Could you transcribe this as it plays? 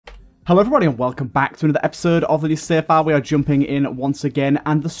Hello everybody and welcome back to another episode of the Safe Bar. We are jumping in once again,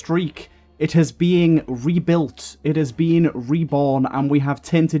 and the streak, it has been rebuilt, it has been reborn, and we have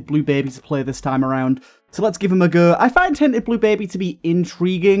Tinted Blue Baby to play this time around. So let's give him a go. I find Tinted Blue Baby to be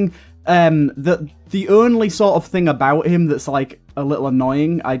intriguing. The only sort of thing about him that's like a little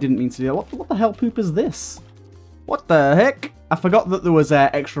annoying, I didn't mean to do that. What the hell poop is this? What the heck? I forgot that there was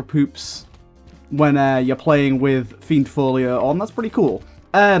extra poops when you're playing with Fiend Folio on. That's pretty cool.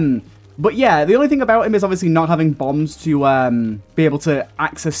 But yeah, the only thing about him is obviously not having bombs to be able to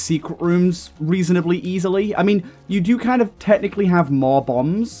access secret rooms reasonably easily. I mean, you do kind of technically have more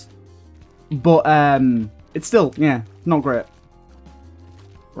bombs, but it's still, yeah, not great.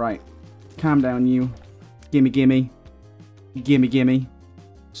 Right, calm down you. Gimme, gimme. Gimme, gimme.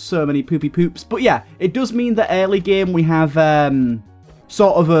 So many poopy poops. But yeah, it does mean that early game we have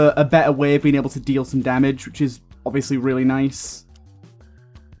sort of a better way of being able to deal some damage, which is obviously really nice.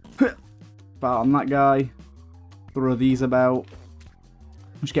 Fart on that guy. Throw these about.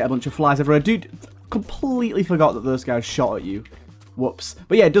 Just get a bunch of flies everywhere. Dude, completely forgot that those guys shot at you. Whoops.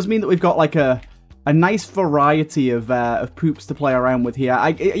 But yeah, it does mean that we've got like a nice variety of poops to play around with here.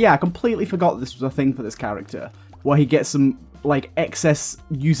 I completely forgot this was a thing for this character, where he gets some like excess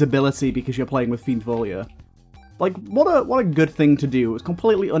usability because you're playing with Fiend Folio. Like, what a good thing to do. It was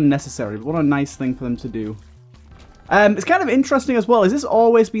completely unnecessary, but what a nice thing for them to do. It's kind of interesting as well. Has this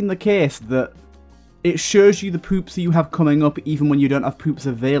always been the case that it shows you the poops that you have coming up even when you don't have poops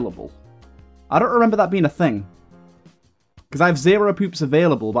available? I don't remember that being a thing. Because I have 0 poops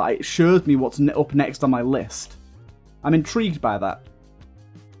available, but it shows me what's up next on my list. I'm intrigued by that.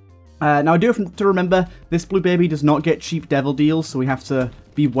 Now I do have to remember, this Blue Baby does not get cheap devil deals, so we have to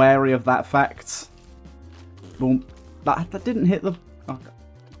be wary of that fact. Boom. That didn't hit them. Oh,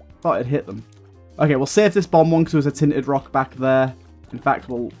 thought it hit them. Okay, we'll save this bomb one because there was a tinted rock back there. In fact,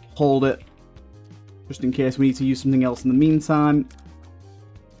 we'll hold it just in case we need to use something else in the meantime.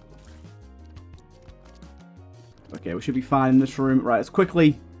 Okay, we should be fine in this room. Right, let's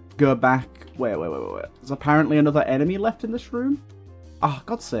quickly go back. Wait. There's apparently another enemy left in this room? Oh,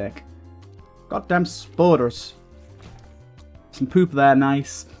 God's sake. Goddamn spoders. Some poop there,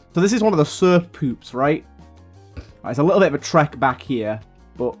 nice. So this is one of the surf poops, right? Right, it's a little bit of a trek back here,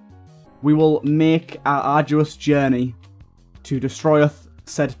 but we will make our arduous journey to destroy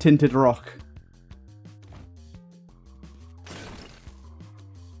said tinted rock.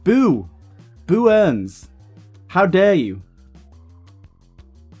 Boo! Boo earns. How dare you?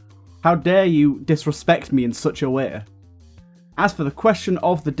 How dare you disrespect me in such a way? As for the question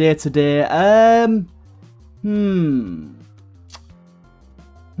of the day today,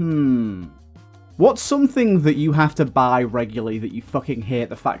 what's something that you have to buy regularly that you fucking hate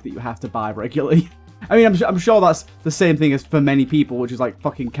the fact that you have to buy regularly? I mean, I'm sure that's the same thing as for many people, which is like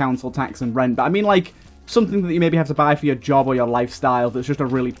fucking council tax and rent. But I mean, like, something that you maybe have to buy for your job or your lifestyle that's just a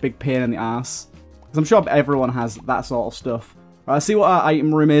really big pain in the ass. Because I'm sure everyone has that sort of stuff. Right, let's see what our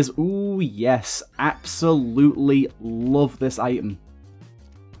item room is. Ooh, yes. Absolutely love this item.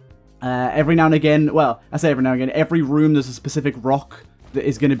 Every now and again, well, I say every now and again, every room there's a specific rock that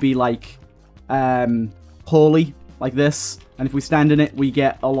is going to be like holy, like this, and if we stand in it we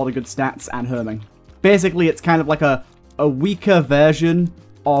get a lot of good stats and herming. Basically it's kind of like a weaker version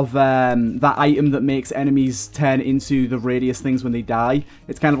of that item that makes enemies turn into the radius things when they die.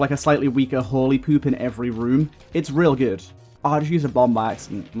 It's kind of like a slightly weaker holy poop in every room. It's real good. Oh, I just used a bomb by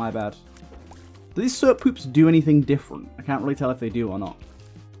accident, my bad. Do these soap poops do anything different? I can't really tell if they do or not.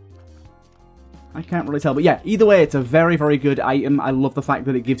 I can't really tell, but yeah, either way, it's a very, very good item. I love the fact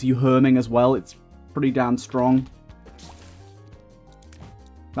that it gives you herming as well. It's pretty damn strong.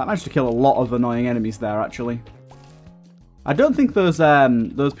 That managed to kill a lot of annoying enemies there, actually. I don't think those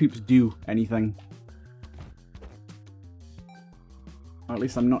poops do anything. Or at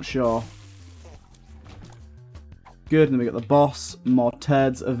least I'm not sure. Good, and then we got the boss. More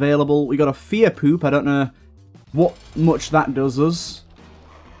turds available. We got a fear poop. I don't know what much that does us.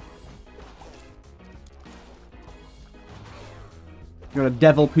 Got a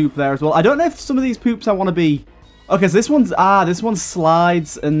devil poop there as well. I don't know if some of these poops I want to be... Okay, so this one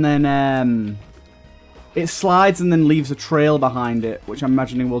slides and then, it slides and then leaves a trail behind it, which I'm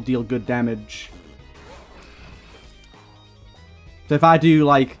imagining will deal good damage. So if I do,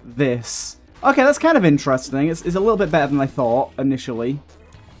 like, this... Okay, that's kind of interesting. It's a little bit better than I thought, initially.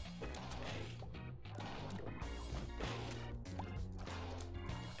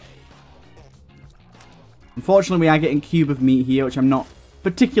 Unfortunately, we are getting cube of meat here, which I'm not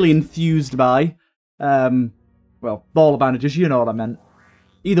particularly enthused by. Well, ball of bandages, you know what I meant.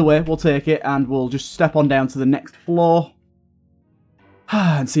 Either way, we'll take it, and we'll just step on down to the next floor.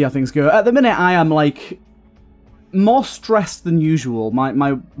 And see how things go. At the minute, I am, like, more stressed than usual.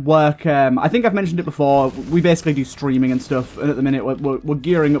 My work, I think I've mentioned it before, we basically do streaming and stuff, and at the minute we're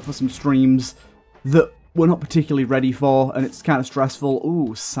gearing up for some streams that we're not particularly ready for, and it's kind of stressful.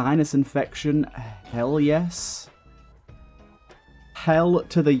 Ooh, sinus infection. Hell yes. Hell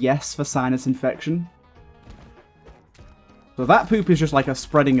to the yes for sinus infection. So that poop is just like a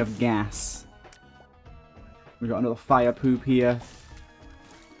spreading of gas. We've got another fire poop here.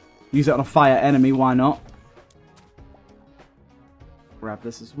 Use it on a fire enemy, why not? Grab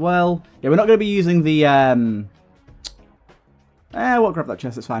this as well. Yeah, we're not going to be using the, we'll grab that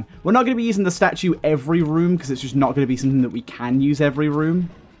chest, it's fine. We're not going to be using the statue every room, because it's just not going to be something that we can use every room.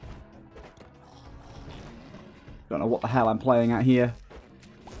 Don't know what the hell I'm playing at here.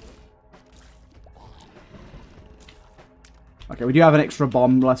 Okay, we do have an extra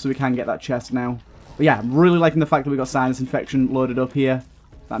bomb left, so we can get that chest now. But yeah, I'm really liking the fact that we got sinus infection loaded up here.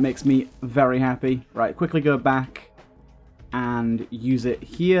 That makes me very happy. Right, quickly go back and use it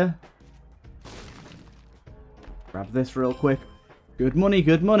here. Grab this real quick. Good money,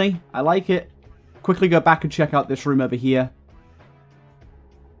 good money. I like it. Quickly go back and check out this room over here.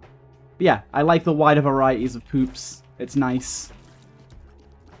 But yeah, I like the wider varieties of poops. It's nice.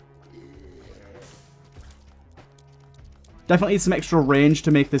 Definitely need some extra range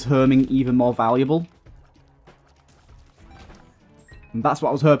to make this homing even more valuable. And that's what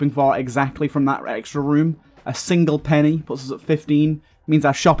I was hoping for exactly from that extra room. A single penny puts us at 15. Means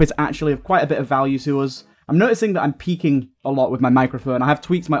our shop is actually of quite a bit of value to us. I'm noticing that I'm peaking a lot with my microphone. I have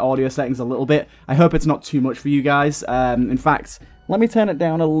tweaked my audio settings a little bit. I hope it's not too much for you guys. In fact, let me turn it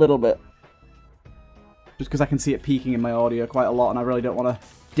down a little bit. Just because I can see it peaking in my audio quite a lot and I really don't want to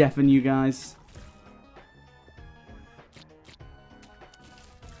deafen you guys.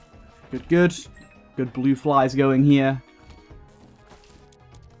 Good, good. Good blue flies going here.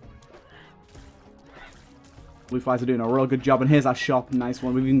 Blue flies are doing a real good job, and here's our shop. Nice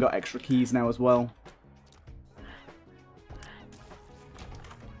one. We've even got extra keys now as well.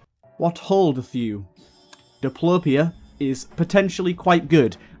 What holdeth you? Diplopia is potentially quite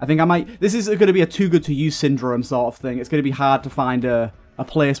good. I think I might... This is going to be a too good to use syndrome sort of thing. It's going to be hard to find a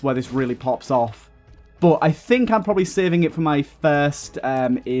place where this really pops off. But I think I'm probably saving it for my first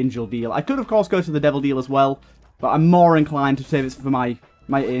angel deal. I could, of course, go to the devil deal as well, but I'm more inclined to save it for my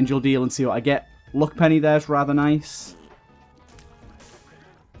angel deal and see what I get. Luck penny there's rather nice.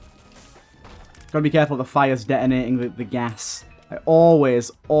 Gotta be careful the fire's detonating the gas. I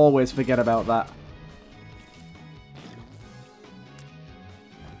always forget about that.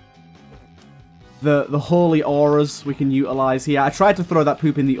 The holy auras we can utilize here. I tried to throw that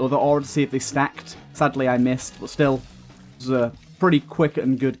poop in the other aura to see if they stacked. Sadly I missed, but still, it was a pretty quick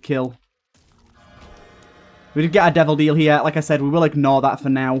and good kill. We did get a devil deal here. Like I said, we will ignore that for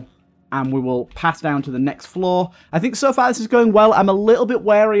now. And we will pass down to the next floor. I think so far this is going well. I'm a little bit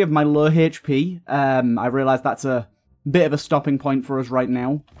wary of my low HP. I realise that's a bit of a stopping point for us right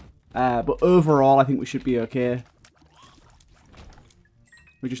now. But overall, I think we should be okay.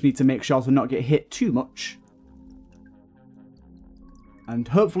 We just need to make sure to not get hit too much. And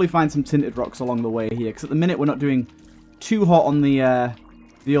hopefully find some tinted rocks along the way here. Because at the minute, we're not doing too hot on the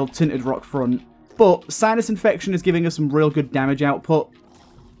old tinted rock front. But sinus infection is giving us some real good damage output.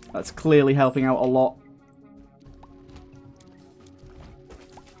 That's clearly helping out a lot.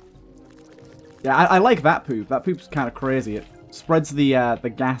 Yeah, I like that poop. That poop's kind of crazy. It spreads the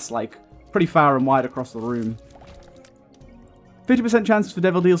gas, like, pretty far and wide across the room. 50% chance for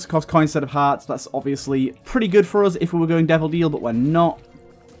devil deals to cost coins instead of hearts. That's obviously pretty good for us if we were going devil deal, but we're not.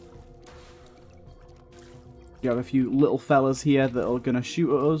 You have a few little fellas here that are going to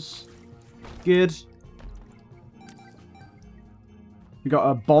shoot at us. Good. We got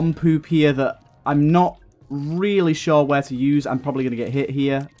a bomb poop here that I'm not really sure where to use. I'm probably going to get hit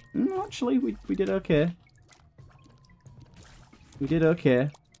here. Actually, we did okay. We did okay.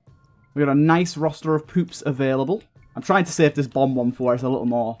 We got a nice roster of poops available. I'm trying to save this bomb one for it's a little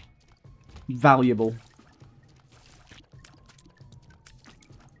more valuable.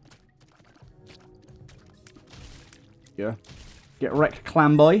 Yeah. Get wrecked,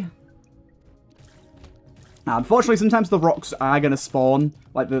 clan boy. Now, unfortunately, sometimes the rocks are going to spawn,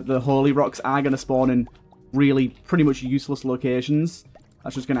 like the holy rocks are going to spawn in really pretty much useless locations.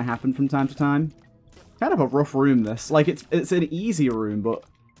 That's just going to happen from time to time. Kind of a rough room, this. Like, it's an easy room, but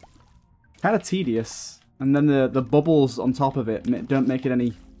kind of tedious. And then the bubbles on top of it don't make it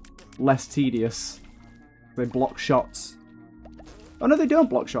any less tedious. They block shots. Oh, no, they don't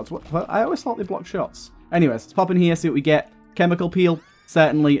block shots. What? I always thought they blocked shots. Anyways, let's pop in here, see what we get. Chemical peel.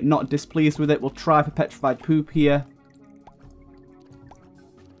 Certainly not displeased with it. We'll try for petrified poop here.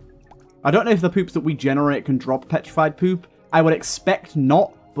 I don't know if the poops that we generate can drop petrified poop. I would expect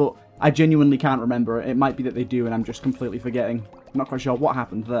not, but I genuinely can't remember. It might be that they do and I'm just completely forgetting. I'm not quite sure what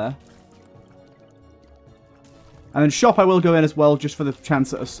happened there. And then shop I will go in as well, just for the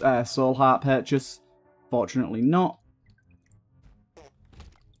chance at a soul heart purchase. Fortunately not.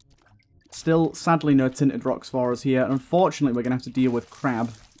 Still, sadly, no tinted rocks for us here. Unfortunately, we're going to have to deal with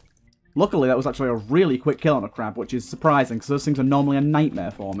crab. Luckily, that was actually a really quick kill on a crab, which is surprising, because those things are normally a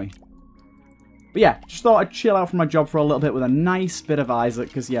nightmare for me. But yeah, just thought I'd chill out from my job for a little bit with a nice bit of Isaac,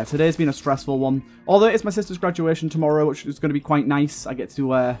 because yeah, today's been a stressful one. Although it's my sister's graduation tomorrow, which is going to be quite nice. I get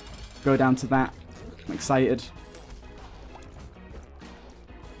to go down to that. I'm excited.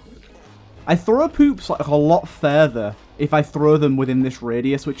 I throw poops like a lot further if I throw them within this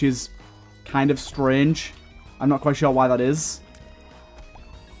radius, which is kind of strange. I'm not quite sure why that is.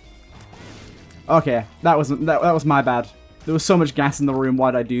 Okay, that was my bad. There was so much gas in the room.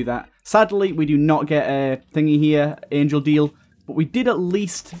 Why did I do that? Sadly, we do not get a thingy here, angel deal, but we did at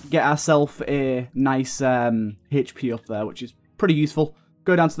least get ourselves a nice HP up there, which is pretty useful.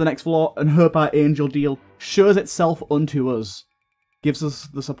 Go down to the next floor and hope our angel deal shows itself unto us. Gives us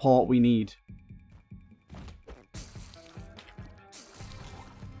the support we need.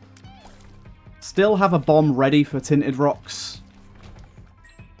 Still have a bomb ready for tinted rocks.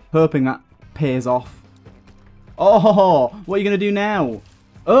 Hoping that pays off. Oh, what are you going to do now?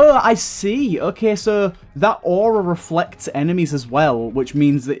 Oh, I see. Okay, so that aura reflects enemies as well, which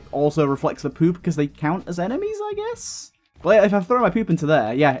means it also reflects the poop because they count as enemies, I guess? Well, if I throw my poop into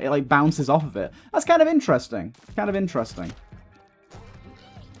there, yeah, it like bounces off of it. That's kind of interesting. Kind of interesting.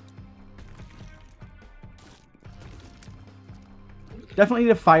 Definitely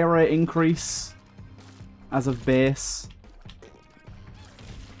need a fire rate increase as of base.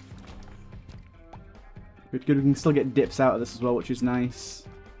 Good, good. We can still get dips out of this as well, which is nice.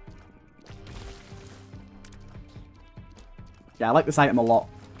 Yeah, I like this item a lot.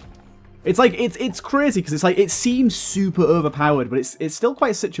 It's like, it's crazy because it's like, it seems super overpowered, but it's still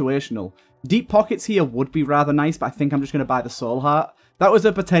quite situational. Deep pockets here would be rather nice, but I think I'm just going to buy the soul heart. That was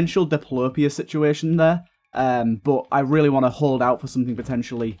a potential Diplopia situation there. But I really want to hold out for something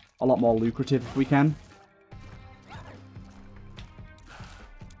potentially a lot more lucrative if we can.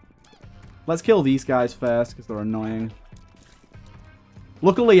 Let's kill these guys first, because they're annoying.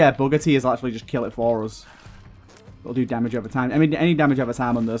 Luckily, yeah, Bugger Tears actually just kill it for us. It'll do damage over time. I mean, any damage over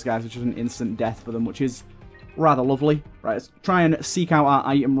time on those guys is just an instant death for them, which is rather lovely. Right, let's try and seek out our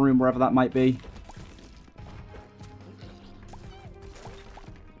item room, wherever that might be.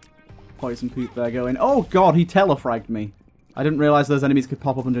 Poison poop there going. Oh god, he telefragged me. I didn't realise those enemies could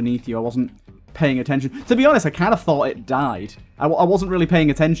pop up underneath you. I wasn't paying attention. To be honest, I kind of thought it died. I wasn't really paying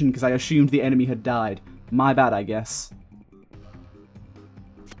attention because I assumed the enemy had died. My bad, I guess.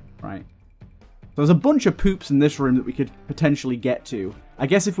 Right. So there's a bunch of poops in this room that we could potentially get to. I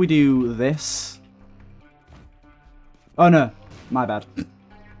guess if we do this... Oh no, my bad.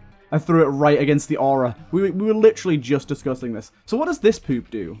 I threw it right against the aura. We were literally just discussing this. So what does this poop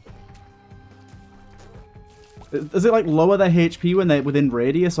do? Does it like lower their HP when they're within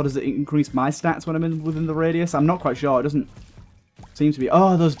radius, or does it increase my stats when I'm within the radius? I'm not quite sure. It doesn't seem to be.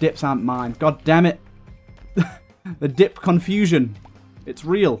 Oh, those dips aren't mine. God damn it. The dip confusion. It's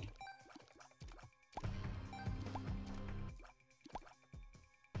real.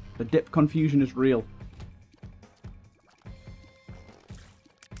 The dip confusion is real.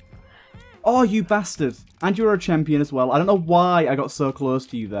 Oh, you bastard. And you're a champion as well. I don't know why I got so close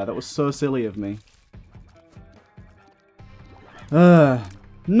to you there. That was so silly of me.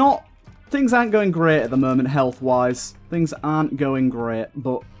 Things aren't going great at the moment, health-wise. Things aren't going great,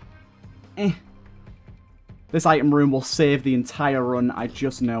 but... This item room will save the entire run, I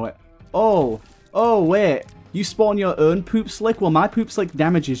just know it. Oh, wait. You spawn your own poop slick? Well, my poop slick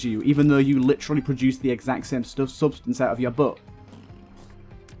damages you, even though you literally produce the exact same substance out of your butt.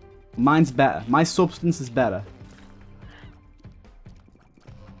 Mine's better. My substance is better.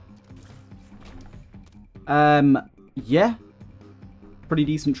 Yeah. Pretty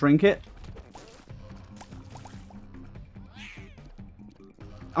decent trinket.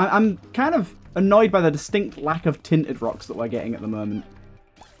 I'm kind of annoyed by the distinct lack of tinted rocks that we're getting at the moment.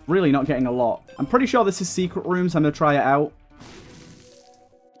 Really not getting a lot. I'm pretty sure this is secret room, so I'm going to try it out.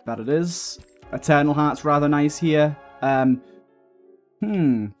 That it is. Eternal Heart's rather nice here.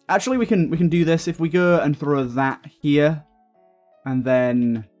 Actually, we can do this. If we go and throw that here, and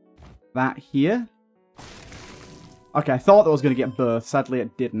then that here. Okay, I thought that was going to get both. Sadly,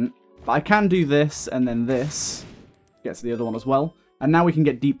 it didn't. But I can do this, and then this. Get to the other one as well. And now we can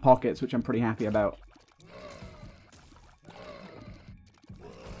get deep pockets, which I'm pretty happy about.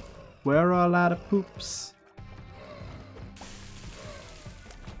 Where are a lot of poops?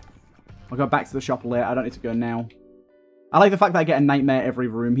 I'll go back to the shop later. I don't need to go now. I like the fact that I get a nightmare every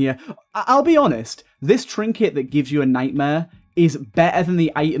room here. I'll be honest. This trinket that gives you a nightmare is better than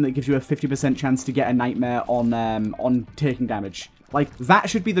the item that gives you a 50% chance to get a nightmare on taking damage. Like, that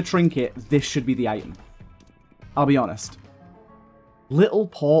should be the trinket. This should be the item. I'll be honest. Little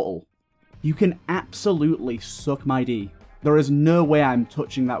portal. You can absolutely suck my D. There is no way I'm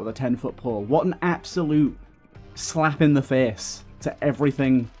touching that with a 10-foot pole. What an absolute slap in the face to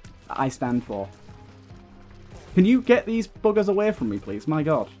everything I stand for. Can you get these buggers away from me, please? My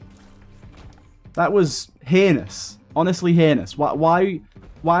God. That was heinous. Honestly heinous. Why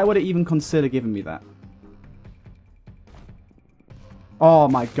would it even consider giving me that? Oh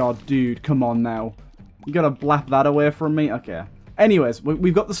my God, dude. Come on now. You gotta blap that away from me? Okay. Anyways,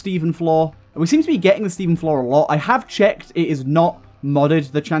 we've got the Steven floor. We seem to be getting the Steven floor a lot. I have checked. It is not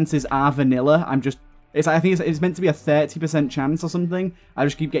modded. The chances are vanilla. I think it's meant to be a 30% chance or something. I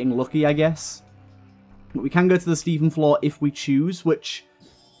just keep getting lucky, I guess. But we can go to the Steven floor if we choose, which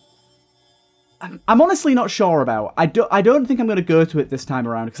I'm honestly not sure about. I don't think I'm going to go to it this time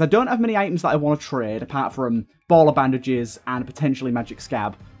around, because I don't have many items that I want to trade, apart from ball of bandages and potentially magic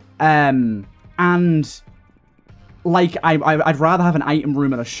scab. And like, I'd rather have an item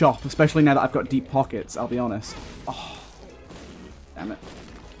room and a shop, especially now that I've got deep pockets, I'll be honest. Oh, damn it.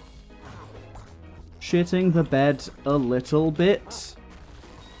 Shitting the bed a little bit.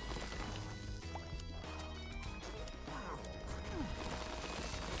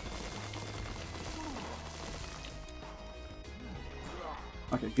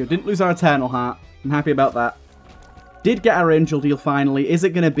 Okay, good. Didn't lose our Eternal Heart. I'm happy about that. Did get our Angel Deal finally. Is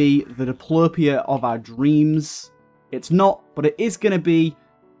it going to be the Diplopia of our dreams? It's not, but it is going to be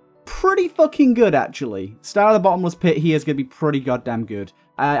pretty fucking good, actually. Star of the Bottomless Pit here is going to be pretty goddamn good.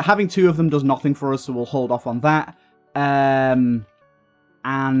 Having two of them does nothing for us, so we'll hold off on that. And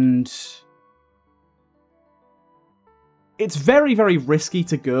it's very, very risky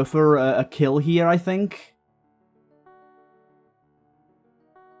to go for a kill here, I think.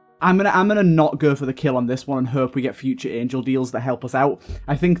 I'm gonna not go for the kill on this one and hope we get future angel deals that help us out.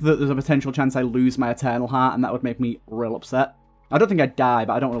 I think that there's a potential chance I lose my Eternal Heart, and that would make me real upset. I don't think I'd die,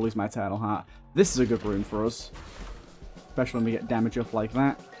 but I don't want to lose my Eternal Heart. This is a good room for us. Especially when we get damage up like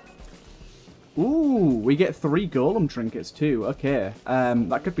that. Ooh, we get 3 golem trinkets too. Okay,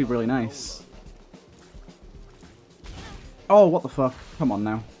 that could be really nice. Oh, what the fuck? Come on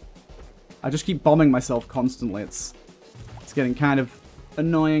now. I just keep bombing myself constantly. It's getting kind of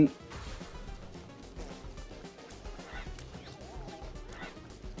annoying.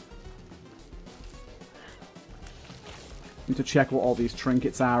 Need to check what all these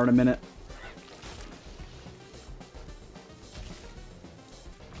trinkets are in a minute.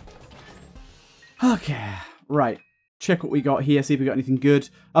 Okay, right. Check what we got here, see if we got anything good.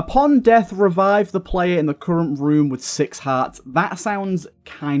 Upon death, revive the player in the current room with 6 hearts. That sounds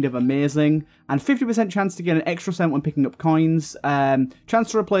kind of amazing. And 50% chance to get an extra cent when picking up coins.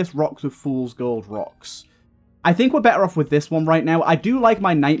 Chance to replace rocks with Fool's Gold rocks. I think we're better off with this one right now. I do like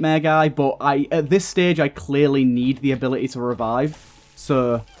my Nightmare guy, but at this stage, I clearly need the ability to revive.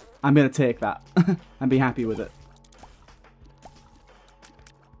 So, I'm going to take that and be happy with it.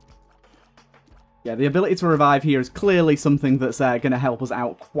 Yeah, the ability to revive here is clearly something that's going to help us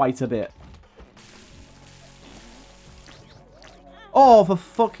out quite a bit. Oh, for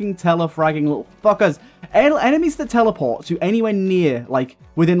fucking telefragging little fuckers. Enemies that teleport to anywhere near, like,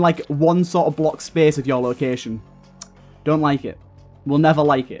 within, like, one sort of block space of your location. Don't like it. We'll never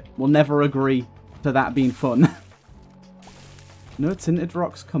like it. We'll never agree to that being fun. No tinted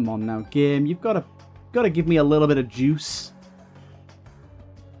rocks? Come on now, game. You've got to give me a little bit of juice.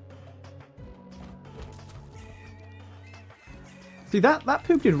 See, that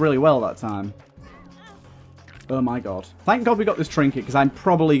poop did really well that time. Oh my god. Thank god we got this trinket, because I'm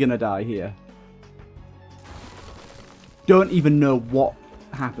probably going to die here. Don't even know what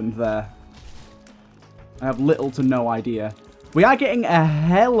happened there. I have little to no idea. We are getting a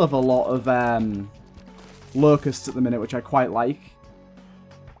hell of a lot of locusts at the minute, which I quite like.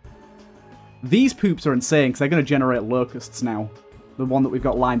 These poops are insane, because they're going to generate locusts now. The one that we've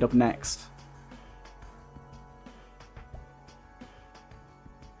got lined up next.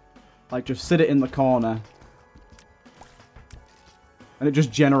 Like, just sit it in the corner. And it just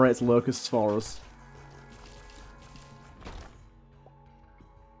generates locusts for us.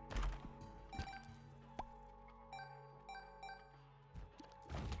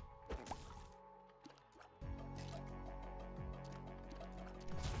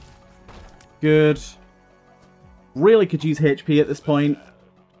 Good. Really could use HP at this point.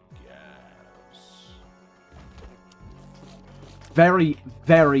 Very,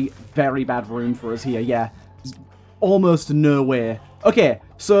 very, very bad room for us here. Yeah, almost no way. Okay,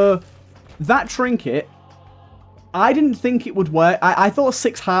 so that trinket, I didn't think it would work. I thought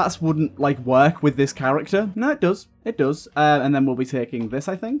 6 hearts wouldn't, like, work with this character. No, it does. It does. And then we'll be taking this,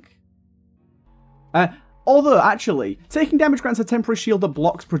 I think. Although, actually, taking damage grants a temporary shield that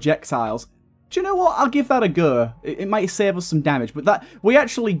blocks projectiles. Do you know what? I'll give that a go. It might save us some damage, but that we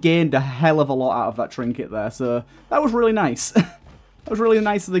actually gained a hell of a lot out of that trinket there, so that was really nice. That was really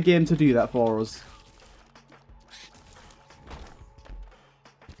nice of the game to do that for us.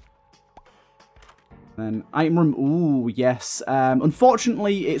 Then item room. Ooh, yes.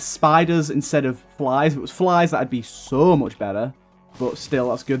 Unfortunately, it's spiders instead of flies. If it was flies, that'd be so much better. But still,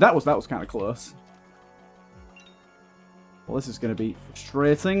 that's good. That was kind of close. Well, this is going to be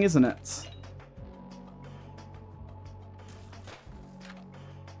frustrating, isn't it?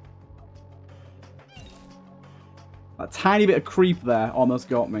 A tiny bit of creep there almost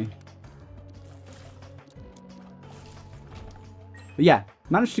got me. But yeah,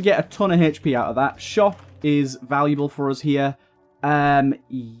 managed to get a ton of HP out of that. Shop is valuable for us here.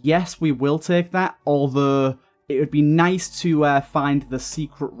 Yes, we will take that, although it would be nice to find the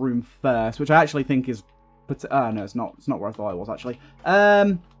secret room first, which I actually think is... no, it's not where I thought it was, actually.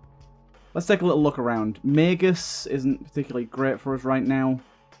 Let's take a little look around. Magus isn't particularly great for us right now.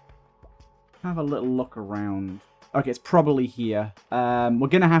 Have a little look around. Okay, it's probably here. We're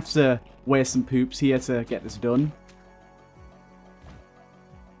going to have to waste some poops here to get this done.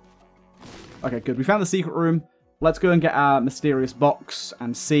 Okay, good. We found the secret room. Let's go and get our mysterious box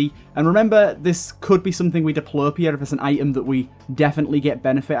and see. And remember, this could be something we diplopia if it's an item that we definitely get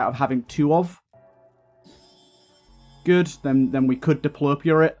benefit out of having 2 of. Good. Then we could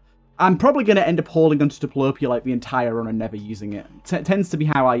diplopia it. I'm probably going to end up holding onto diplopia like the entire run and never using it. Tends to be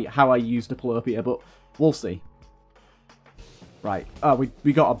how I use diplopia, but we'll see. Right. Oh,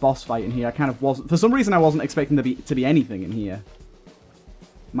 we got a boss fight in here. I kind of wasn't... For some reason, I wasn't expecting there to be anything in here.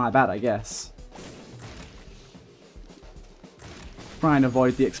 My bad, I guess. Try and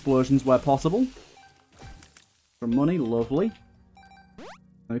avoid the explosions where possible. For money, lovely.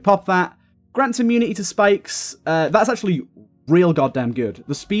 Let me pop that. Grants immunity to spikes. That's actually real goddamn good.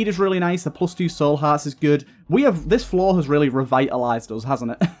 The speed is really nice. The +2 soul hearts is good. This floor has really revitalized us,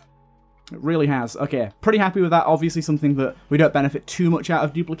 hasn't it? It really has. Okay, pretty happy with that. Obviously something that we don't benefit too much out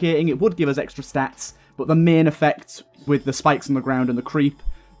of duplicating. It would give us extra stats, but the main effect with the spikes on the ground and the creep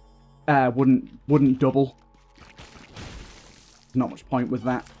wouldn't double. Not much point with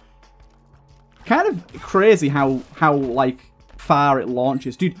that. Kind of crazy how like far it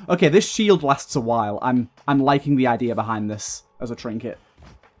launches. Dude, okay, this shield lasts a while. I'm liking the idea behind this as a trinket.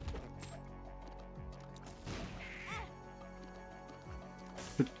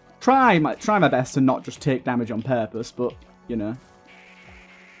 Try my best to not just take damage on purpose, but, you know.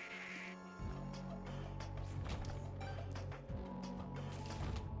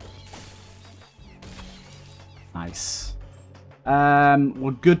 Nice.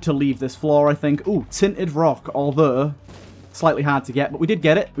 We're good to leave this floor, I think. Ooh, tinted rock, although slightly hard to get, but we did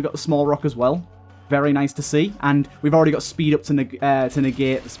get it. We got the small rock as well. Very nice to see. And we've already got speed up to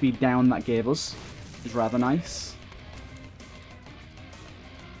negate the speed down that gave us, which is rather nice.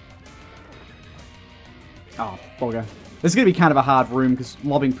 Oh, bugger. This is going to be kind of a hard room, because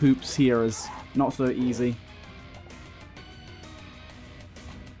lobbing poops here is not so easy.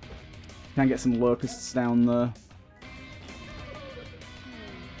 Can get some locusts down there.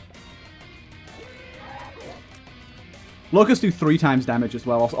 Locusts do 3 times damage as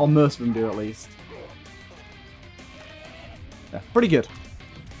well, or most of them do at least. Yeah, pretty good.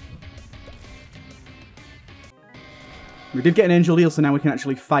 We did get an angel heal, so now we can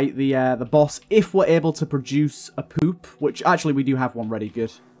actually fight the boss if we're able to produce a poop, which actually we do have one ready.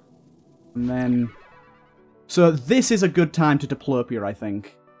 Good. And then... So this is a good time to diplopia, I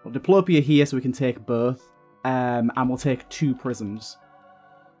think. We'll diplopia here so we can take both, and we'll take 2 prisms.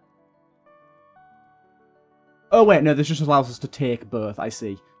 Oh wait, no, this just allows us to take both, I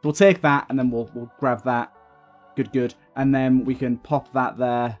see. So we'll take that, and then we'll grab that. Good, good. And then we can pop that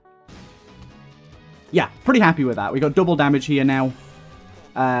there. Yeah, pretty happy with that. We got double damage here now.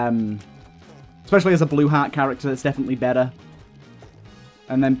 Especially as a blue heart character, it's definitely better.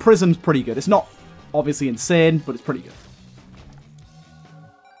 And then Prism's pretty good. It's not obviously insane, but it's pretty good.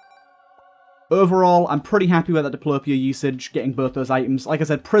 Overall, I'm pretty happy with that diplopia usage, getting both those items. Like I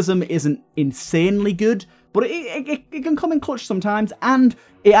said, Prism isn't insanely good, but it can come in clutch sometimes, and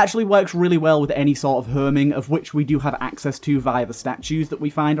it actually works really well with any sort of herming, of which we do have access to via the statues that we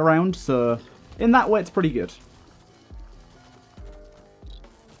find around, so... In that way, it's pretty good.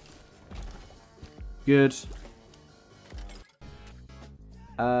 Good.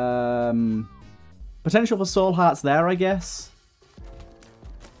 Potential for soul hearts there, I guess.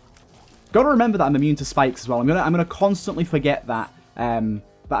 Got to remember that I'm immune to spikes as well. I'm gonna constantly forget that.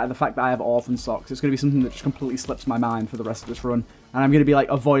 The fact that I have Orphan Socks. It's gonna be something that just completely slips my mind for the rest of this run, and I'm gonna be like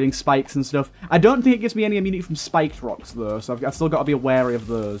avoiding spikes and stuff. I don't think it gives me any immunity from spiked rocks though, so I've still got to be wary of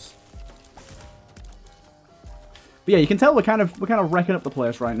those. But yeah, you can tell we're kind of wrecking up the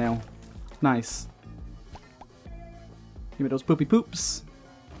place right now. Nice. Give me those poopy poops.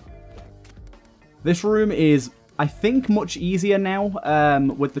 This room is, I think, much easier now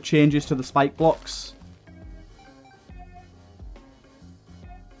with the changes to the spike blocks.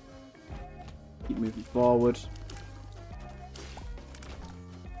 Keep moving forward.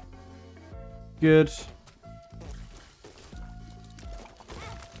 Good.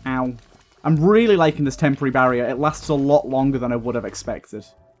 Ow. I'm really liking this temporary barrier. It lasts a lot longer than I would have expected.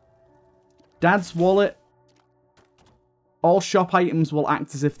 Dad's wallet. All shop items will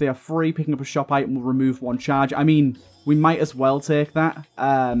act as if they are free. Picking up a shop item will remove 1 charge. I mean, we might as well take that.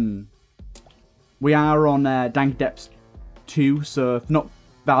 We are on Dank Depths 2, so not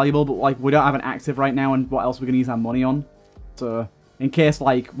valuable, but like we don't have an active right now, and what else are we going to use our money on? So in case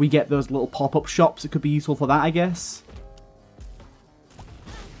like we get those little pop-up shops, it could be useful for that, I guess.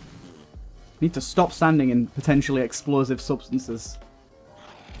 Need to stop standing in potentially explosive substances.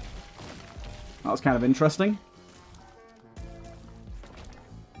 That was kind of interesting.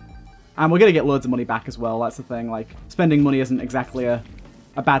 And we're going to get loads of money back as well. That's the thing. Like, spending money isn't exactly a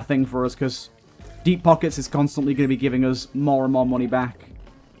bad thing for us, because Deep Pockets is constantly going to be giving us more and more money back.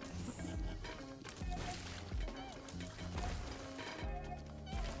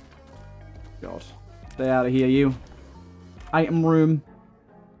 God. Stay out of here, you. Item room.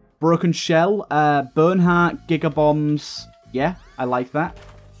 Broken Shell. Bernhardt. Giga Bombs. Yeah, I like that.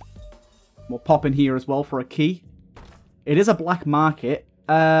 We'll pop in here as well for a key. It is a black market.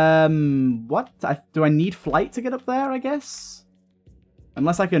 What? Do I need flight to get up there, I guess?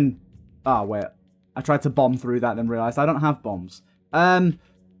 Unless I can... Oh, wait. I tried to bomb through that, then realized I don't have bombs. I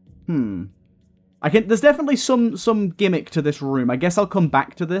can... There's definitely some gimmick to this room. I guess I'll come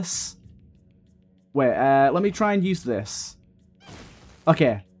back to this. Wait, let me try and use this.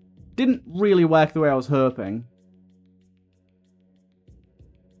 Okay. Didn't really work the way I was hoping.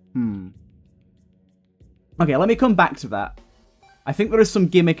 Okay, let me come back to that. I think there is some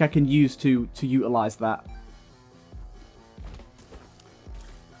gimmick I can use to utilize that.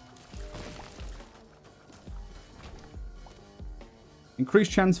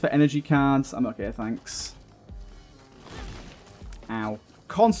 Increased chance for energy cards. I'm okay, thanks. Ow.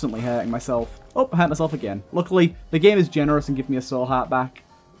 Constantly hurting myself. Oh, I hurt myself again. Luckily, the game is generous and gives me a soul heart back.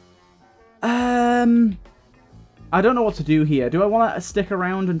 I don't know what to do here. Do I want to stick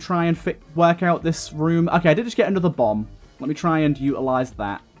around and try and work out this room? Okay, I did just get another bomb. Let me try and utilize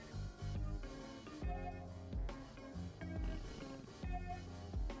that.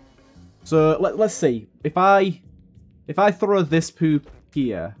 So let's see. If I throw this poop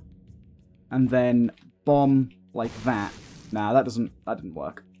here and then bomb like that. Nah, that didn't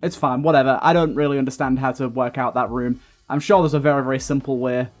work. It's fine, whatever. I don't really understand how to work out that room. I'm sure there's a very, very simple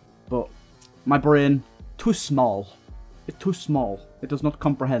way, but my brain, too small. It's too small. It does not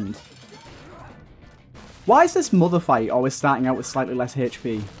comprehend. Why is this Mother fight always starting out with slightly less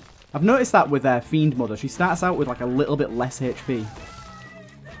HP? I've noticed that with Fiend Mother. She starts out with like a little bit less HP.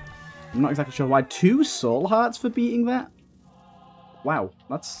 I'm not exactly sure why. 2 soul hearts for beating that? Wow,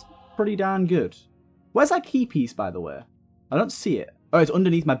 that's pretty darn good. Where's that key piece, by the way? I don't see it. Oh, it's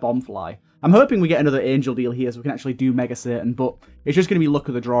underneath my bomb fly. I'm hoping we get another angel deal here so we can actually do Mega Satan, but it's just going to be luck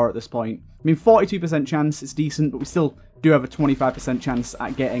of the draw at this point. I mean, 42% chance, it's decent, but we still do have a 25% chance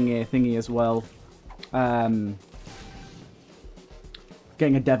at getting a thingy as well.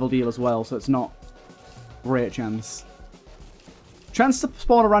 Getting a devil deal as well, so it's not great chance. Chance to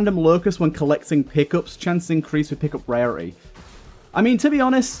spawn a random locust when collecting pickups. Chance to increase with pickup rarity. I mean, to be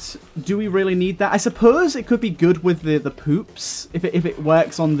honest, do we really need that? I suppose it could be good with the poops, if it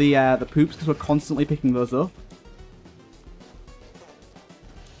works on the poops, because we're constantly picking those up.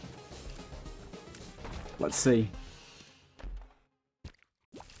 Let's see.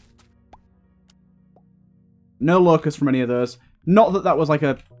 No locust from any of those. Not that that was like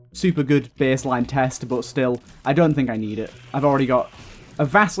a super good baseline test, but still, I don't think I need it. I've already got a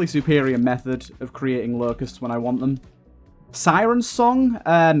vastly superior method of creating locusts when I want them. Siren Song,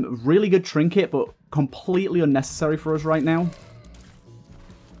 really good trinket, but completely unnecessary for us right now.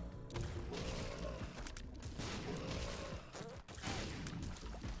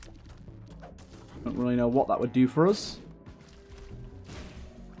 Don't really know what that would do for us.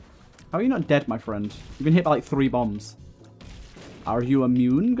 How are you not dead, my friend? You've been hit by like 3 bombs. Are you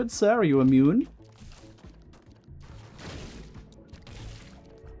immune, good sir? Are you immune?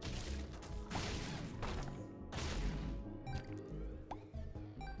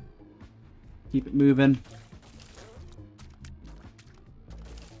 Keep it moving.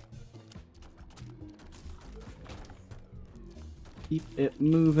 Keep it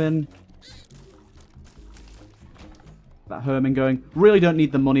moving. That Herman going. Really don't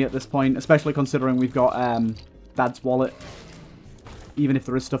need the money at this point, especially considering we've got Dad's wallet. Even if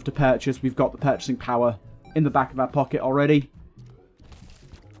there is stuff to purchase, we've got the purchasing power in the back of our pocket already.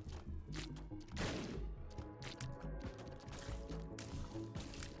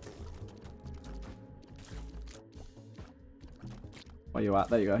 Where you at?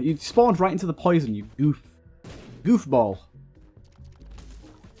 There you go. You spawned right into the poison, you goofball.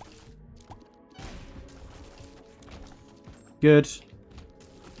 Good.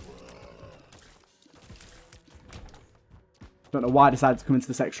 Don't know why I decided to come into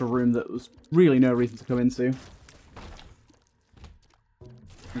this extra room that was really no reason to come into.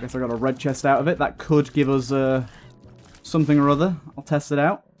 I guess I got a red chest out of it. That could give us something or other. I'll test it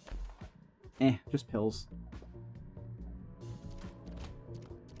out. Just pills.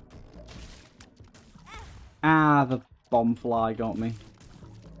 Ah, the bomb fly got me.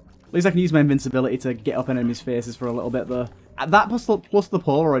 At least I can use my invincibility to get up enemies' faces for a little bit, though. That plus the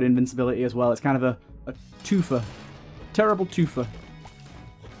Polaroid invincibility as well. It's kind of a twofer. Terrible twofer.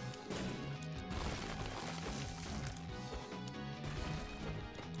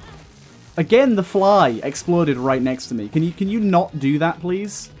 Again, the fly exploded right next to me. Can you not do that,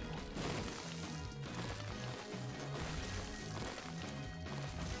 please?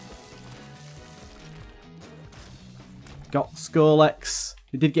 Got Scolex.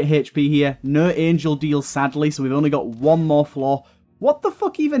 We did get HP here. No angel deal, sadly, so we've only got one more floor. What the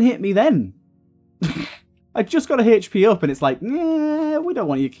fuck even hit me then? I just got a HP up and it's like, nah, we don't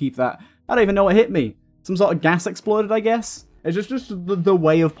want you to keep that. I don't even know what hit me. Some sort of gas exploded, I guess. It's just the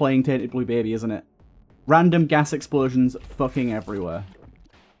way of playing Tainted Blue Baby, isn't it? Random gas explosions fucking everywhere.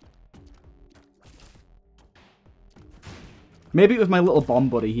 Maybe it was my little bomb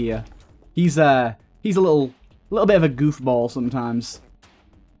buddy here. He's a little bit of a goofball sometimes.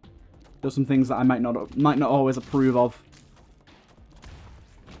 Does some things that I might not always approve of.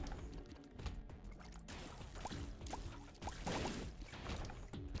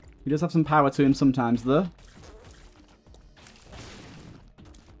 He does have some power to him sometimes, though.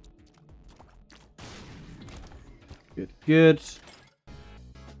 Good, good.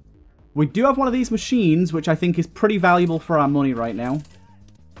 We do have one of these machines, which I think is pretty valuable for our money right now.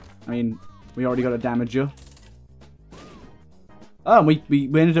 I mean, we already got a damager. Oh, we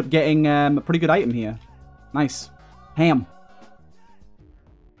ended up getting a pretty good item here. Nice. Ham.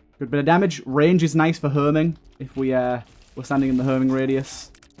 Good bit of damage. Range is nice for herming, if we're standing in the herming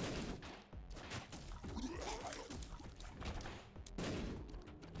radius.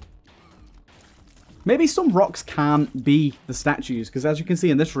 Maybe some rocks can't be the statues, because as you can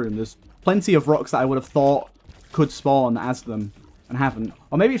see in this room, there's plenty of rocks that I would have thought could spawn as them, and haven't.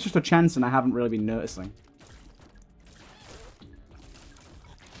 Or maybe it's just a chance and I haven't really been noticing.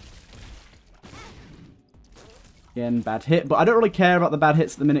 Again, bad hit, but I don't really care about the bad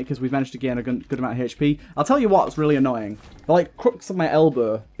hits at the minute because we've managed to gain a good amount of HP. I'll tell you what's really annoying. The, like, crux of my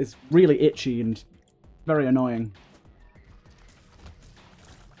elbow is really itchy and very annoying.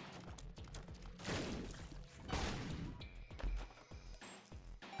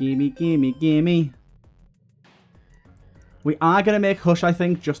 Gimme, gimme, gimme. We are going to make Hush, I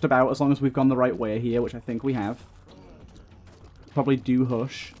think, just about, as long as we've gone the right way here, which I think we have. Probably do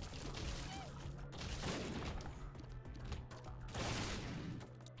Hush.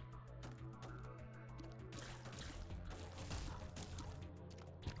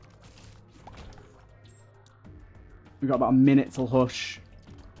 We've got about a minute till Hush.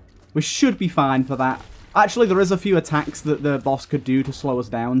 We should be fine for that. Actually, there is a few attacks that the boss could do to slow us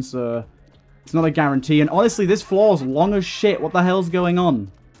down, so it's not a guarantee. And honestly, this floor's long as shit. What the hell's going on?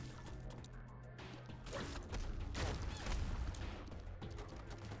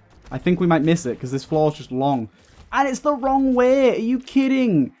 I think we might miss it, because this floor's just long. And it's the wrong way! Are you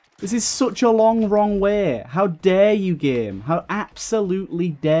kidding? This is such a wrong way. How dare you, game? How absolutely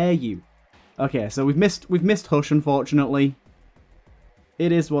dare you? Okay, so we've missed Hush, unfortunately.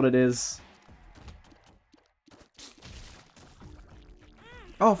 It is what it is.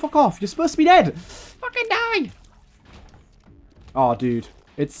 Oh, fuck off. You're supposed to be dead. Fucking die. Oh, dude.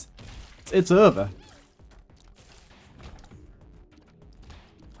 It's over.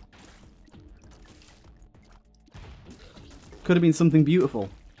 Could have been something beautiful.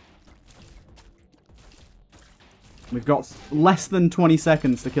 We've got less than 20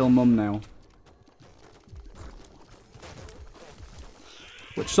 seconds to kill Mum now.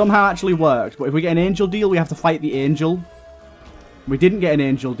 Which somehow actually worked. But if we get an angel deal, we have to fight the angel. We didn't get an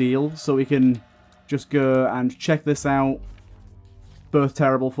angel deal, so we can just go and check this out. Both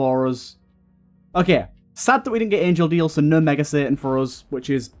terrible for us. Okay. Sad that we didn't get angel deal, so no Mega Satan for us, which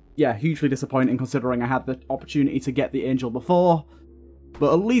is, yeah, hugely disappointing considering I had the opportunity to get the angel before.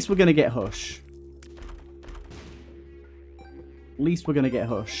 But at least we're going to get Hush. At least we're going to get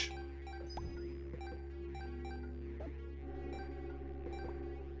Hush.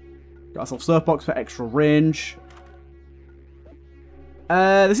 Got ourselves Surf Box for extra range.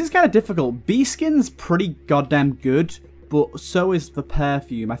 This is kind of difficult. B-Skin's pretty goddamn good, but so is the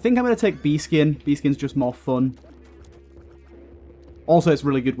perfume. I think I'm going to take B-Skin. B-Skin's just more fun. Also, it's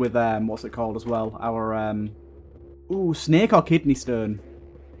really good with, what's it called as well? Our, ooh, Snake or Kidney Stone?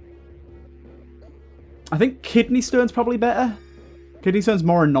 I think Kidney Stone's probably better. Kidney Stone's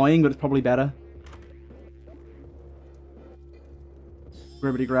more annoying, but it's probably better.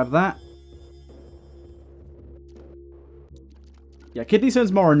 Everybody grab that. Yeah, Kidney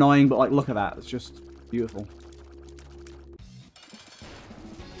Stone's more annoying, but, like, look at that. It's just beautiful.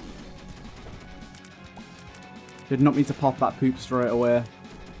 Did not mean to pop that poop straight away.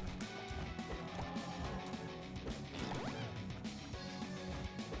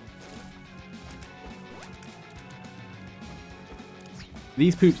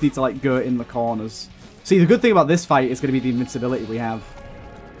 These poops need to, like, go in the corners. See, the good thing about this fight is going to be the invincibility we have.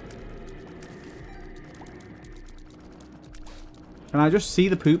 Can I just see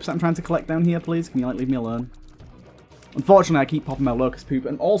the poops I'm trying to collect down here, please? Can you, like, leave me alone? Unfortunately, I keep popping my locust poop,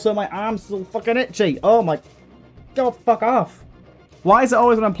 and also my arm's still fucking itchy. Oh my god, fuck off. Why is it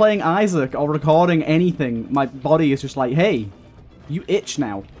always when I'm playing Isaac or recording anything, my body is just like, hey, you itch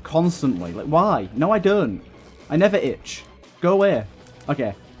now. Constantly. Like, why? No, I don't. I never itch. Go away.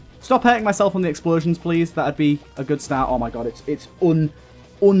 Okay. Stop hurting myself on the explosions, please. That'd be a good start. Oh my god, it's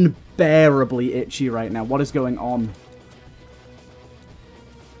unbearably itchy right now. What is going on?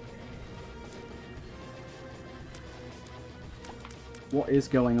 What is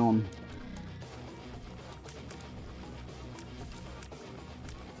going on?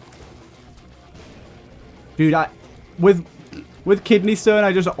 Dude, with Kidney Stone,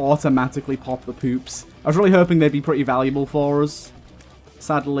 I just automatically pop the poops. I was really hoping they'd be pretty valuable for us.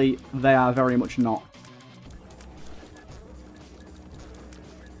 Sadly, they are very much not.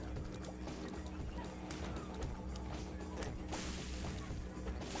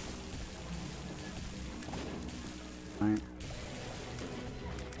 Right.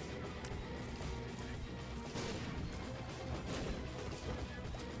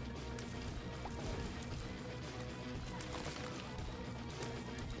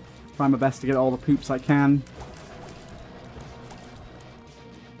 Try my best to get all the poops I can.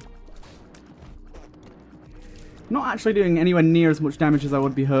 Not actually doing anywhere near as much damage as I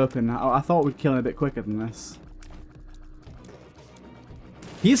would be hoping. I thought we'd kill him a bit quicker than this.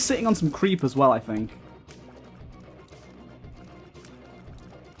 He is sitting on some creep as well, I think.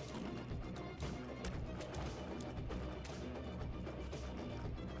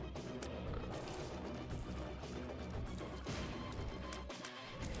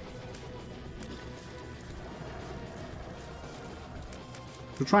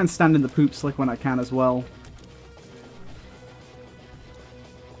 I'll try and stand in the poop slick when I can as well.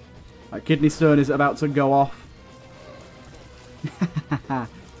 That Kidney Stone is about to go off.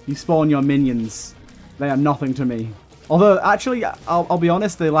 You spawn your minions. They are nothing to me. Although, actually, I'll be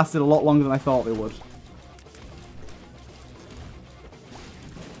honest, they lasted a lot longer than I thought they would.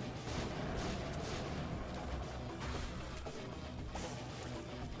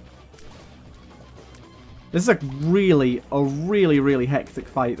 This is a really hectic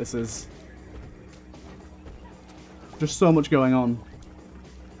fight, this is. Just so much going on.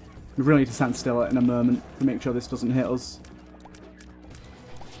 We really need to stand still in a moment to make sure this doesn't hit us.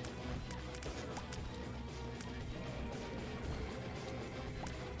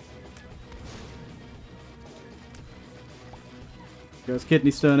 Goes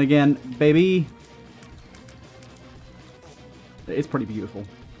Kidney Stone again, baby. It is pretty beautiful.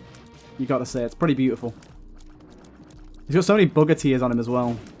 You gotta say, it's pretty beautiful. He's got so many bugger tears on him as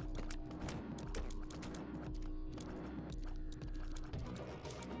well.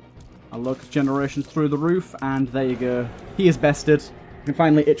 Our locust generation's through the roof, and there you go. He is bested. I can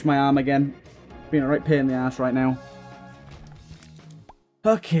finally itch my arm again. Being a right pain in the ass right now.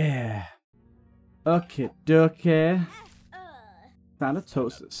 Okay. Okay, dokie.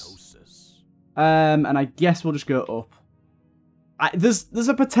 Thanatosis. And I guess we'll just go up. There's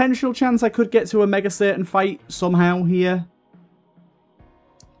a potential chance I could get to a Mega Satan fight somehow here.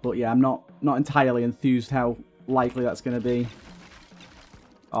 But yeah, I'm not entirely enthused how likely that's going to be.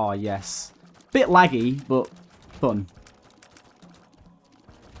 Oh, yes. Bit laggy, but fun.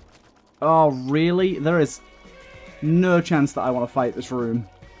 Oh, really? There is no chance that I want to fight this room.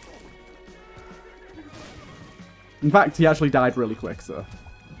 In fact, he actually died really quick, so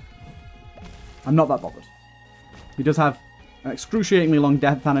I'm not that bothered. He does have an excruciatingly long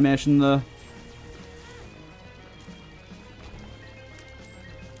death animation, though.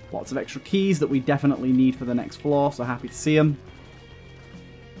 Lots of extra keys that we definitely need for the next floor, so happy to see them.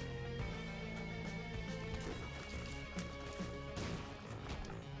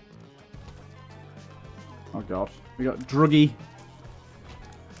 Oh god, we got Druggy.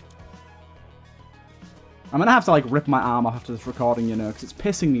 I'm gonna have to like rip my arm off after this recording, you know, because it's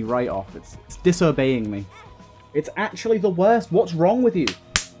pissing me right off. It's disobeying me. It's actually the worst. What's wrong with you?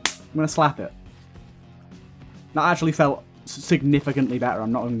 I'm gonna slap it. That actually felt significantly better,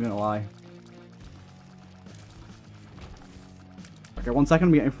 I'm not even gonna lie. Okay, 1 second,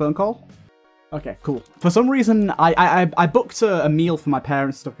 I'm getting a phone call. Okay, cool. For some reason, I booked a meal for my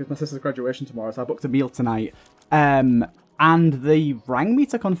parents stuff because my sister's graduation tomorrow, so I booked a meal tonight. And they rang me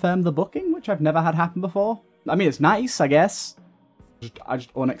to confirm the booking, which I've never had happen before. I mean, it's nice, I guess. Just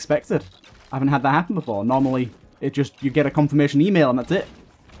unexpected. I haven't had that happen before. Normally, it just, you get a confirmation email and that's it.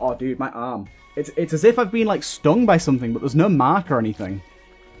 Oh, dude, my arm. It's as if I've been, like, stung by something, but there's no mark or anything.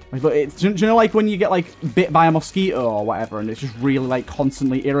 Like, but it's, do you know, like, when you get, like, bit by a mosquito or whatever, and it's just really, like,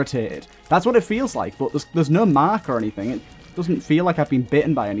 constantly irritated? That's what it feels like, but there's no mark or anything. It doesn't feel like I've been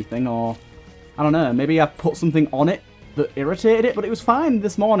bitten by anything, or, I don't know, maybe I put something on it that irritated it, but it was fine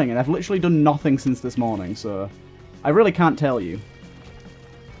this morning, and I've literally done nothing since this morning, so I really can't tell you.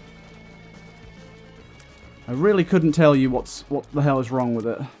 I really couldn't tell you what the hell is wrong with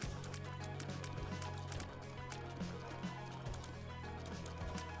it.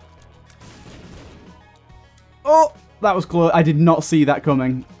 Oh, that was close. I did not see that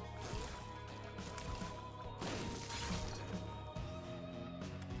coming.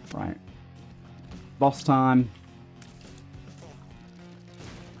 Right. Boss time.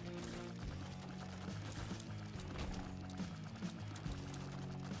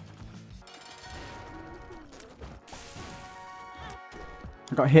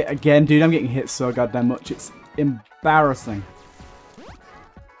 I got hit again. Dude, I'm getting hit so goddamn much. It's embarrassing.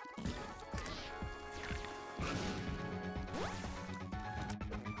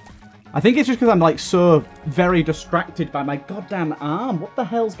 I think it's just because I'm, like, so very distracted by my goddamn arm. What the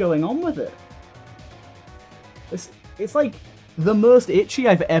hell's going on with it? It's like the most itchy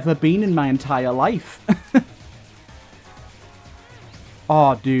I've ever been in my entire life.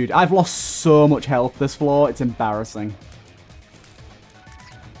 Oh, dude. I've lost so much health this floor. It's embarrassing.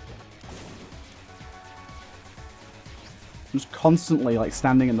 I'm just constantly, like,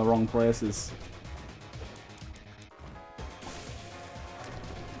 standing in the wrong places.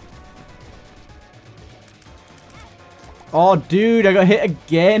 Oh, dude, I got hit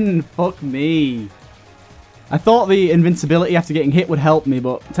again. Fuck me. I thought the invincibility after getting hit would help me,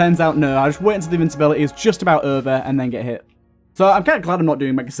 but turns out no. I just wait until the invincibility is just about over and then get hit. So I'm kind of glad I'm not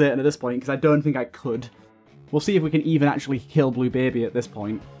doing Mega Satan at this point, because I don't think I could. We'll see if we can even actually kill Blue Baby at this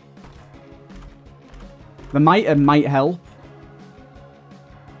point. The Mitre might help.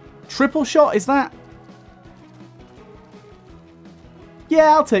 Triple shot, is that? Yeah,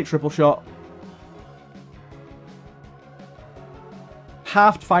 I'll take triple shot.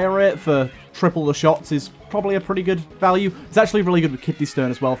 Halved fire rate for triple the shots is probably a pretty good value. It's actually really good with Kidney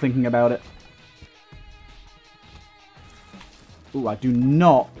Stone as well, thinking about it. Ooh, I do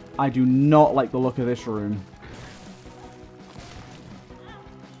not like the look of this room.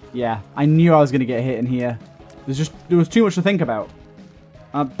 Yeah, I knew I was going to get hit in here. There was too much to think about.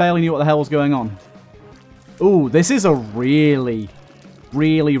 I barely knew what the hell was going on. Ooh, this is a really,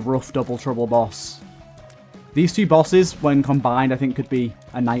 really rough Double Trouble boss. These two bosses, when combined, I think could be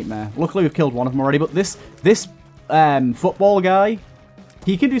a nightmare. Luckily, we've killed one of them already, but this football guy,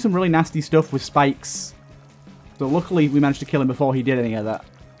 he can do some really nasty stuff with spikes. So luckily, we managed to kill him before he did any of that.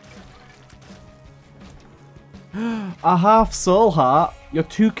 A half soul heart? You're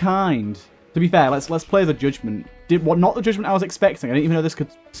too kind. To be fair, let's play the judgment. Not the judgment I was expecting. I didn't even know this could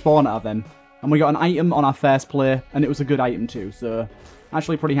spawn out of them. And we got an item on our first play, and it was a good item too. So,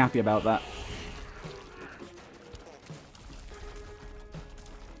 actually pretty happy about that.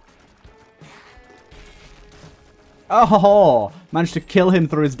 Oh, managed to kill him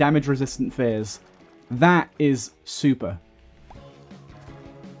through his damage-resistant phase. That is super.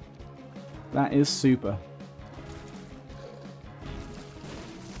 That is super.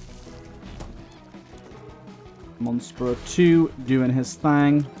 Monstro 2 doing his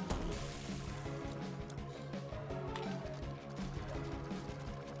thing.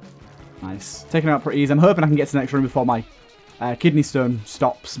 Nice. Taking it out pretty easy. I'm hoping I can get to the next room before my kidney stone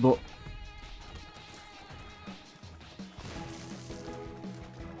stops, but...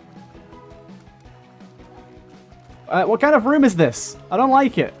 what kind of room is this? I don't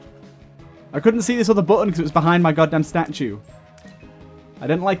like it. I couldn't see this other button because it was behind my goddamn statue. I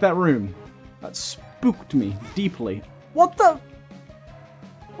didn't like that room. That spooked me deeply. What the...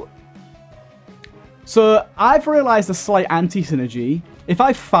 So, I've realised a slight anti-synergy. If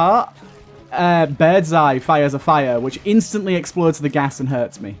I fart, Bird's Eye fires a fire, which instantly explodes the gas and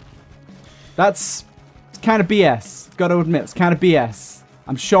hurts me. That's kind of BS. Gotta admit, it's kind of BS.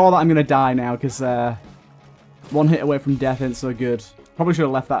 I'm sure that I'm gonna die now, because one hit away from death ain't so good. Probably should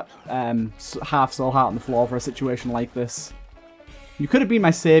have left that half soul heart on the floor for a situation like this. You could have been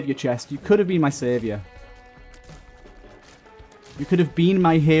my saviour, Chest. You could have been my saviour. You could have been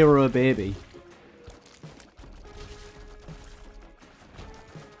my hero, baby.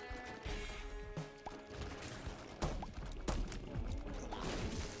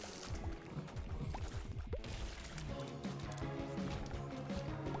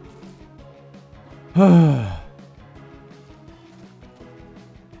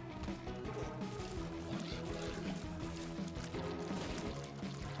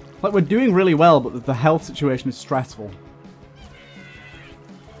 Like, we're doing really well, but the health situation is stressful.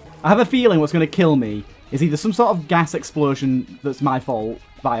 I have a feeling what's going to kill me is either some sort of gas explosion that's my fault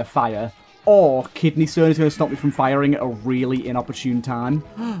via fire, or kidney stone is going to stop me from firing at a really inopportune time.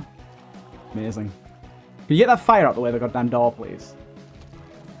 Amazing. Can you get that fire out the way of the goddamn door, please?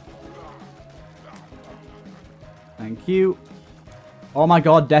 Thank you. Oh my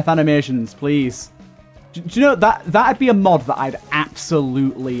god, death animations, please. Do you know, that'd be a mod that I'd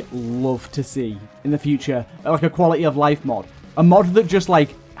absolutely love to see in the future. Like a quality of life mod. A mod that just,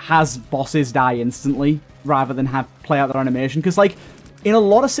 like, has bosses die instantly rather than have play out their animation. Because, like, in a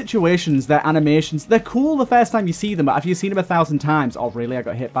lot of situations, their animations, they're cool the first time you see them, but after you've seen them 1,000 times, oh, really, I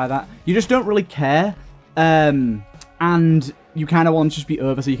got hit by that? You just don't really care. And you kind of want to just be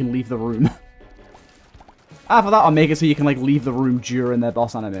over so you can leave the room. After that, I'll make it so you can, like, leave the room during their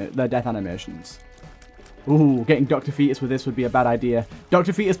their death animations. Ooh, getting Dr. Fetus with this would be a bad idea.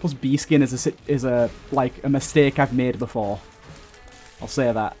 Dr. Fetus plus B-Skin is a mistake I've made before. I'll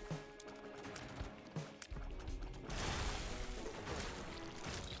say that.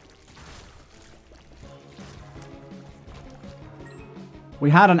 We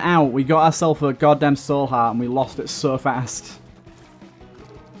had an out. We got ourselves a goddamn soul heart and we lost it so fast.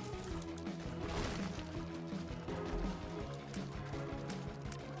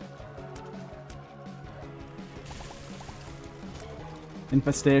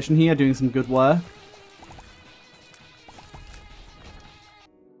 Infestation here, doing some good work.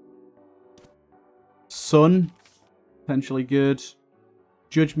 Sun, potentially good.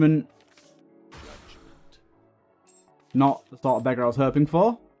 Judgment. Not the sort of beggar I was hoping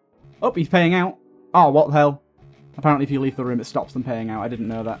for. Oh, he's paying out. Oh, what the hell? Apparently if you leave the room, it stops them paying out. I didn't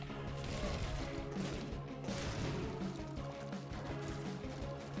know that.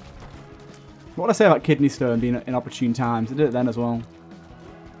 What did I say about kidney stone being at inopportune times? I did it then as well.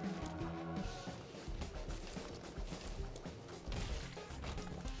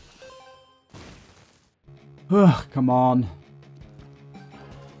 Ugh, come on.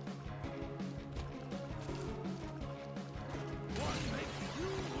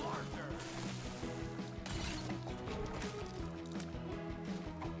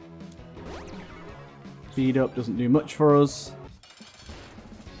 Speed up doesn't do much for us.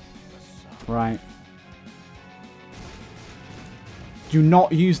 Right. Do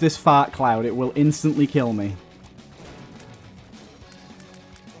not use this fart cloud. It will instantly kill me.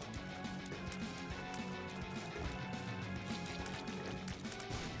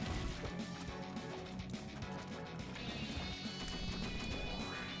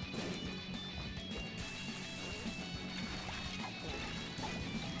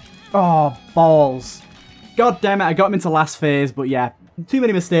 Oh, balls. God damn it, I got him into last phase, but yeah, too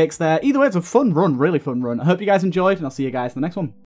many mistakes there. Either way, it's a fun run, really fun run. I hope you guys enjoyed, and I'll see you guys in the next one.